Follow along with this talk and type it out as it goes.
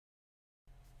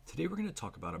Today we're going to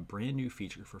talk about a brand new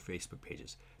feature for Facebook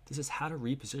pages. This is how to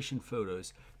reposition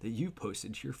photos that you've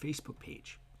posted to your Facebook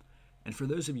page. And for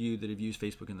those of you that have used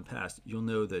Facebook in the past, you'll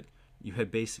know that you had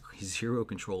basically zero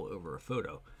control over a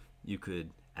photo. You could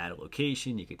add a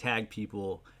location, you could tag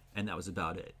people, and that was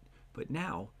about it. But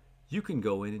now you can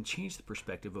go in and change the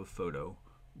perspective of a photo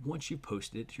once you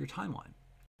posted it to your timeline.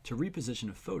 To reposition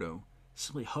a photo,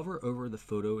 simply hover over the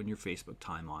photo in your Facebook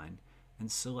timeline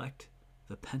and select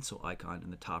the pencil icon in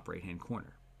the top right hand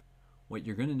corner. What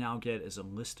you're going to now get is a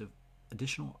list of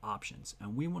additional options,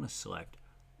 and we want to select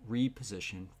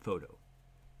reposition photo.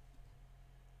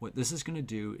 What this is going to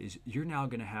do is you're now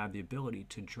going to have the ability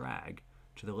to drag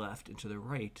to the left and to the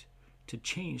right to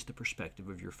change the perspective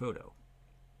of your photo.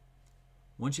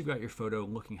 Once you've got your photo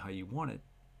looking how you want it,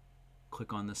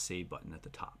 click on the Save button at the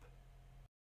top.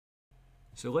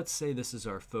 So let's say this is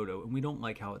our photo and we don't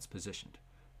like how it's positioned.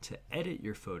 To edit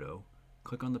your photo,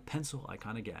 click on the pencil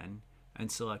icon again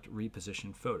and select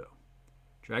Reposition Photo.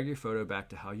 Drag your photo back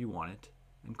to how you want it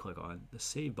and click on the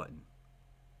Save button.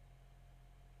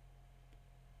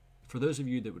 For those of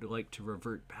you that would like to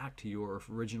revert back to your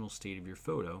original state of your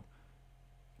photo,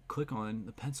 click on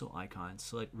the pencil icon,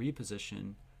 select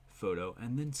Reposition Photo,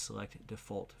 and then select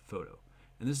Default Photo.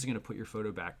 And this is going to put your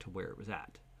photo back to where it was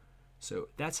at. So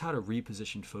that's how to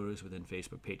reposition photos within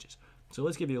Facebook pages. So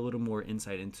let's give you a little more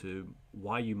insight into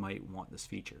why you might want this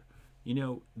feature. You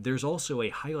know, there's also a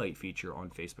highlight feature on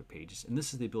Facebook pages, and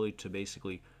this is the ability to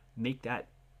basically make that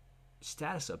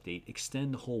status update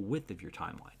extend the whole width of your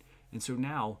timeline. And so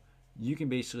now you can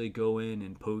basically go in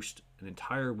and post an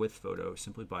entire width photo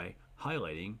simply by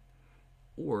highlighting,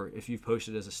 or if you've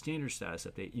posted as a standard status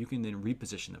update, you can then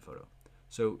reposition the photo.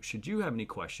 So should you have any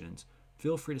questions,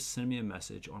 feel free to send me a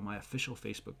message on my official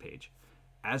Facebook page.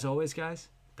 As always, guys,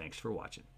 thanks for watching.